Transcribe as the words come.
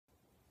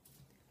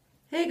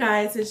Hey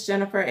guys, it's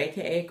Jennifer,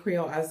 aka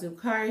Creole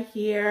Azukar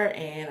here,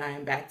 and I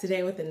am back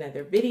today with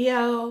another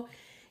video.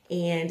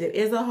 And it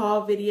is a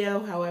haul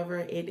video, however,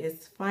 it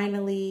is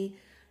finally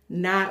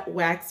not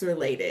wax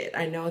related.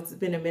 I know it's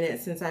been a minute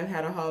since I've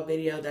had a haul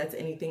video that's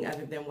anything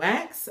other than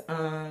wax.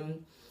 But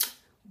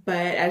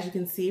as you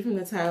can see from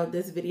the title of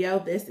this video,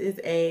 this is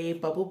a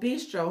Bubble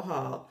Bistro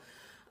haul.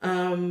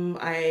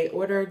 I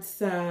ordered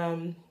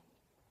some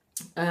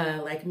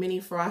like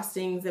mini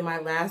frostings in my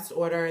last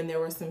order, and there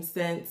were some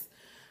scents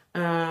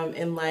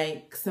and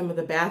like some of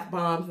the bath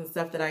bombs and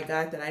stuff that I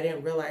got that I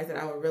didn't realize that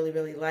I would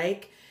really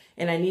like.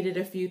 And I needed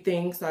a few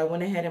things, so I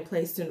went ahead and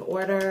placed an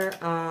order.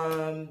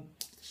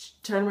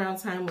 Turnaround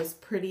time was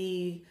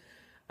pretty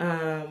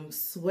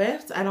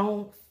swift.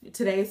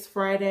 Today's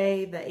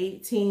Friday the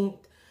 18th.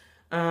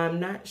 I'm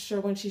not sure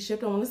when she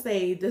shipped. I want to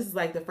say this is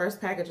like the first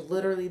package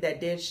literally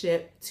that did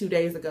ship 2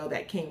 days ago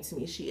that came to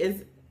me. She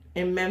is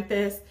in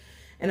Memphis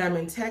and I'm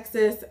in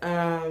Texas,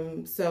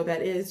 so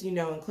that is, you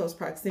know, in close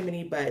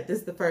proximity, but this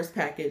is the first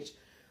package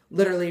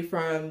literally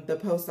from the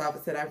post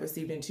office that I've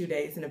received in 2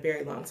 days in a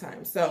very long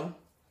time. So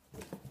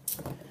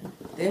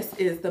this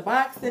is the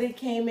box that it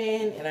came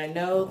in, and I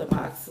know the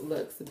box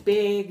looks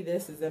big.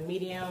 This is a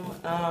medium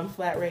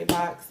flat rate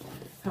box.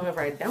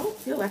 However, I don't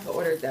feel like I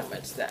ordered that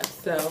much stuff,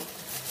 so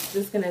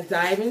just gonna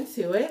dive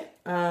into it.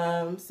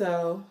 I don't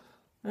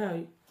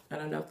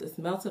know if this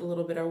melted a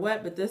little bit or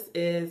what, but this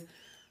is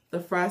the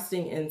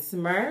frosting in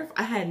Smurf.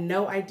 I had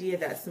no idea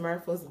that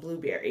Smurf was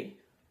blueberry.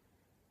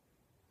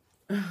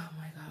 Oh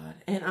my God.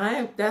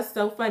 And that's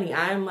so funny.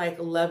 I'm like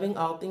loving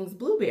all things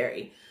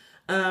blueberry.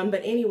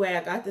 But anyway,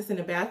 I got this in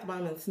a bath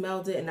bomb and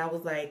smelled it, and I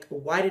was like,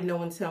 why did no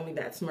one tell me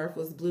that Smurf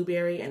was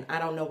blueberry? And I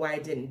don't know why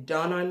it didn't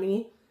dawn on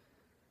me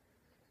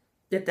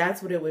that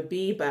that's what it would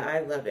be, but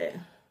I love it.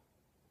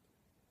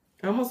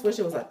 I almost wish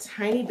it was a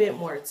tiny bit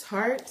more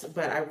tart,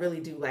 but I really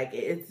do like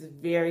it. It's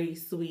very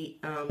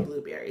sweet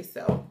blueberry,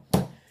 so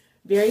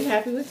very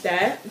happy with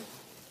that.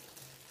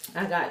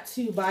 I got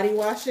 2 body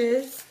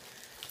washes,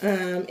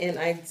 and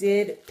I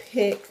did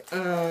pick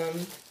the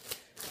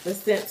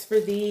scents for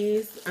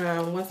these.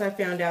 Once I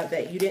found out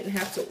that you didn't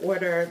have to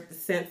order the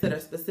scents that are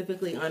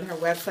specifically on her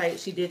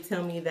website, she did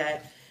tell me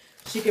that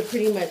she could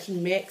pretty much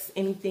mix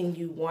anything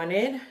you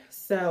wanted.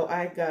 So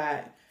I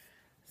got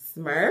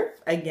Smurf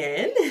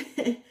again,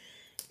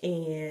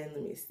 and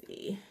let me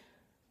see.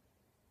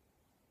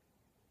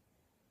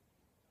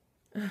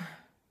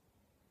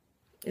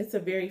 It's a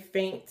very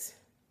faint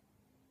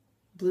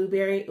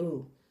blueberry,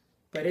 ooh,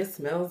 but it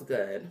smells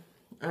good.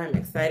 I'm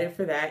excited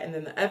for that. And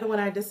then the other one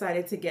I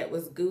decided to get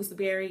was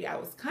gooseberry. I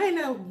was kind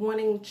of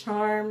wanting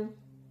charm,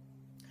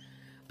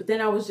 but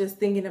then I was just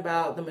thinking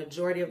about the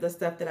majority of the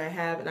stuff that I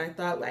have, and I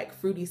thought like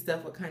fruity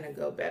stuff would kind of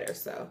go better.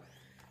 So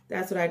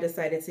that's what I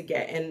decided to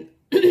get. And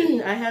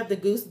I have the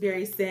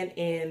gooseberry scent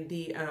in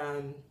the,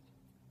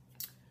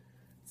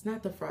 it's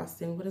not the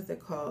frosting, what is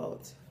it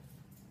called?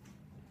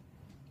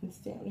 It's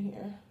down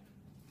here.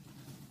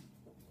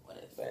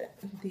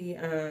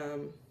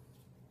 The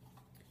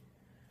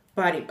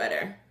body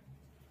butter,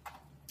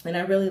 and I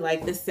really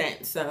like the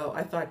scent, so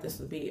I thought this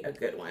would be a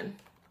good one.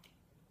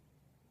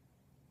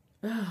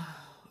 Oh,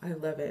 I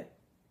love it.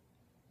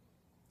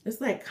 It's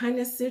like kind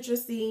of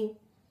citrusy.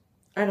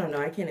 I don't know,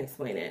 I can't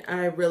explain it.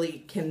 I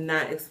really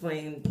cannot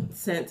explain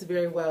scents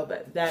very well,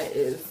 but that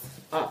is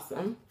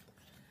awesome.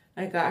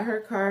 I got her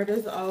card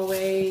as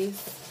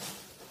always,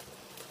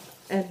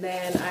 and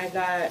then I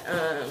got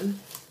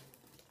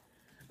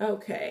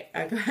okay,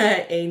 I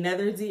got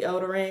another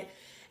deodorant,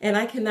 and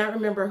I cannot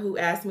remember who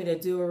asked me to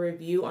do a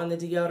review on the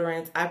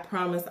deodorants. I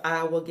promise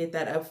I will get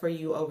that up for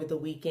you over the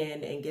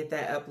weekend and get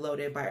that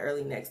uploaded by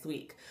early next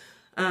week.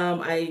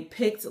 I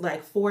picked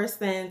like 4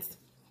 scents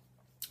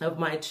of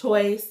my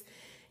choice,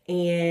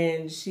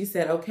 and she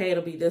said, okay,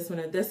 it'll be this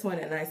one or this one,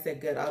 and I said,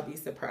 good, I'll be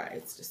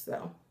surprised.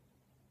 So,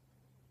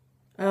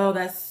 oh,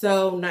 that's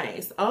so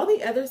nice. All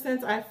the other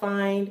scents I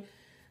find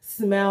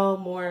smell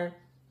more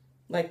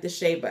like the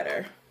shea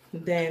butter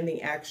than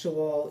the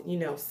actual, you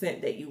know,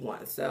 scent that you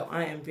want. So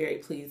I am very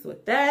pleased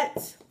with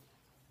that.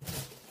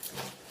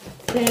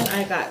 Then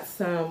I got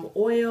some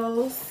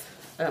oils.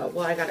 Well,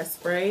 I got a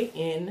spray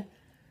in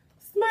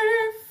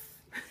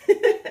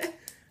Smurf.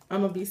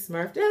 I'm gonna be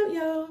smurfed out,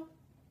 y'all.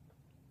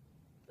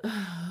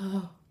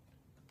 Oh,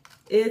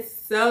 it's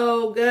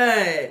so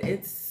good.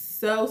 It's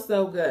so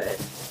good.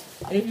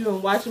 And if you've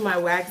been watching my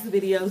wax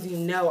videos, you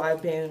know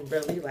I've been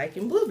really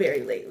liking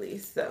blueberry lately.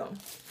 So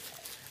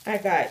I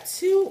got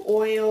 2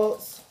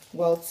 oils,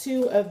 well,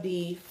 2 of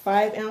the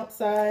 5-ounce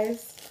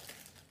size.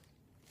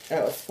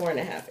 Oh, it's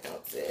 4.5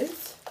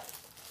 ounces.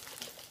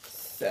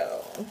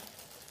 So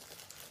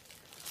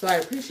I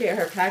appreciate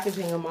her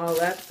packaging them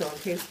all up, so in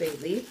case they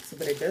leaked,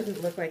 but it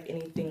doesn't look like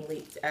anything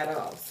leaked at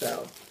all.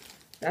 So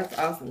that's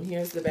awesome.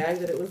 Here's the bag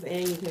that it was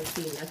in. You can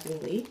see nothing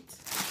leaked.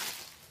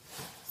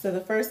 So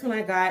the first one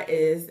I got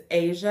is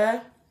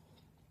Asia,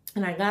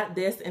 and I got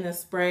this in a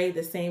spray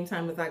the same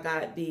time as I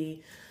got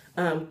the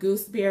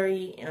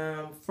gooseberry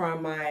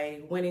from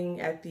my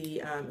winning at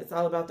the It's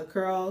All About the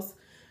Curls.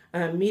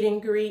 meet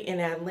and greet in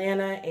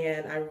Atlanta,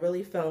 and I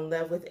really fell in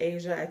love with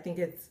Asia. I think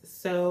it's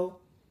so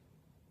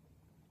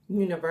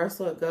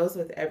universal. It goes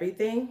with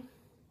everything.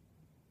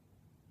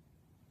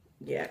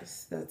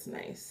 Yes, that's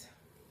nice.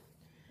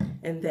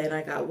 And then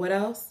I got what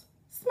else?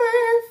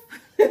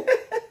 Smurf.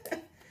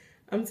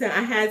 I'm telling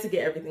you, I had to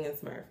get everything in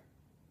Smurf.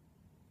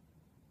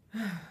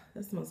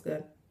 That smells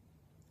good.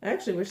 I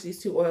actually wish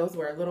these two oils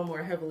were a little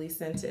more heavily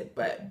scented,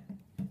 but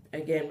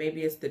again,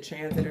 maybe it's the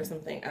transit or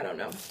something. I don't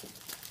know.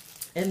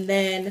 And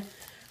then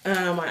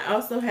I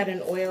also had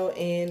an oil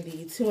in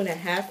the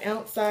 2.5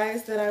 ounce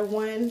size that I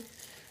won.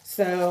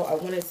 So I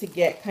wanted to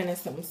get kind of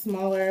some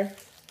smaller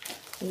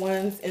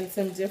ones in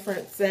some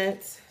different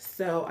scents.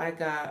 So I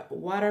got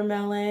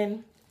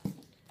watermelon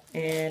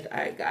and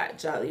I got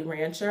Jolly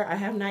Rancher. I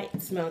have not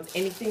smelled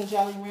anything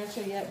Jolly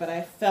Rancher yet, but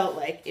I felt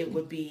like it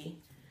would be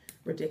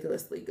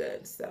ridiculously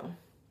good. So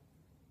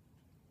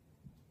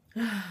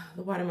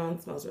the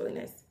watermelon smells really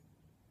nice.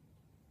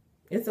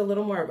 It's a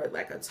little more of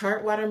like a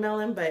tart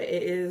watermelon, but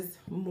it is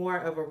more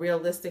of a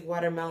realistic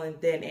watermelon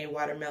than a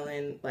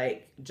watermelon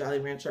like Jolly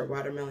Rancher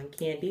watermelon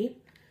candy.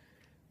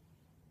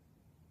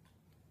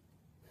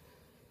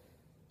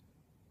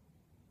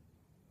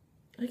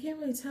 I can't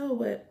really tell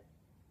what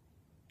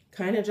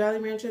kind of Jolly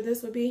Rancher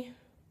this would be.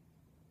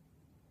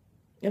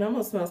 It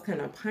almost smells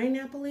kind of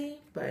pineapple-y,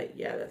 but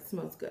yeah, that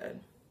smells good.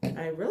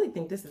 I really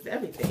think this is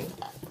everything.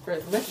 For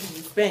as much as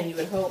you spend, you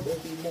would hope it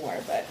would be more,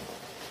 but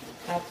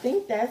I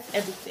think that's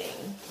everything.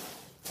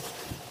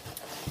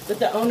 But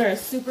the owner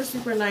is super,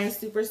 super nice,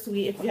 super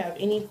sweet. If you have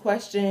any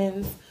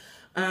questions,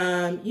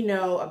 you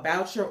know,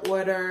 about your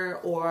order,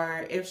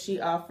 or if she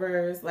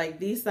offers, like,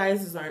 these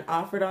sizes aren't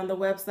offered on the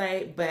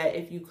website, but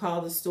if you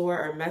call the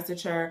store or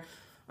message her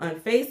on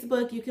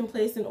Facebook, you can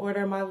place an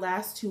order. My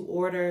last 2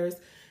 orders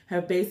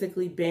have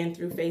basically been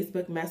through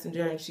Facebook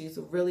Messenger, and she's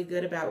really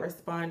good about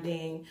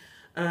responding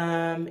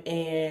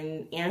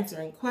and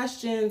answering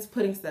questions,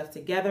 putting stuff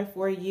together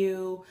for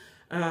you.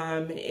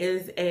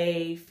 Is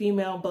a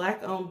female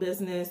Black-owned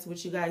business,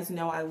 which you guys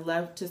know I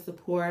love to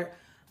support.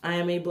 I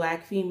am a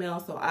Black female,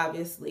 so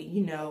obviously,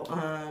 you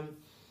know,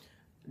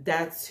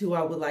 that's who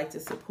I would like to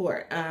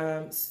support.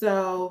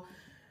 So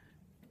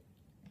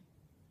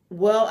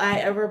will I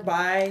ever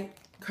buy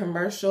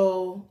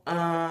commercial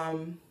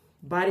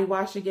body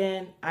wash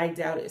again? I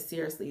doubt it,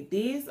 seriously.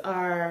 These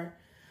are,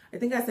 I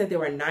think I said they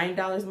were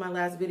 $9 in my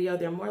last video.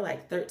 They're more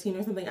like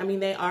 $13 or something. I mean,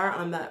 they are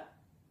on the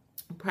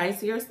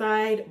pricier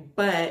side,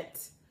 but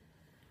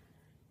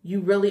you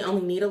really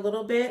only need a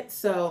little bit,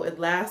 so it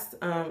lasts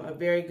a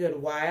very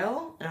good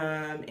while,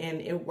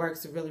 and it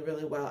works really,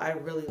 really well. I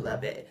really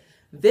love it.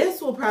 This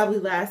will probably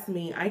last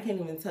me, I can't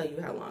even tell you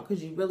how long,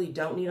 because you really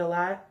don't need a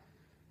lot.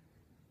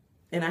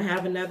 And I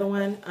have another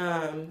one,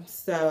 and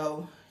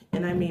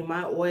I mean,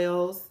 my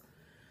oils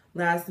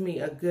last me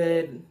a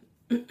good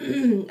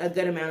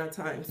amount of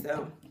time,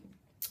 so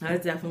I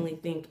definitely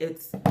think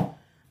it's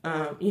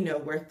you know,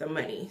 worth the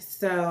money.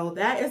 So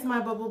that is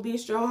my Bubble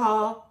Bistro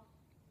haul.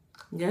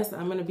 Yes,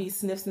 I'm going to be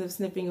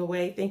sniffing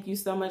away. Thank you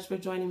so much for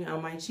joining me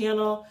on my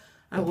channel.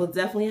 I will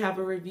definitely have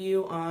a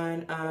review on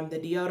the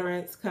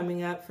deodorants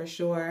coming up for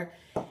sure.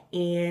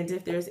 And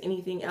if there's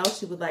anything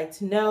else you would like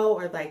to know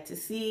or like to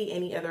see,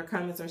 any other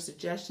comments or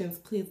suggestions,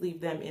 please leave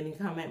them in the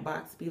comment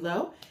box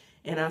below.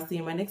 And I'll see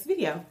you in my next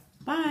video.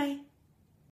 Bye.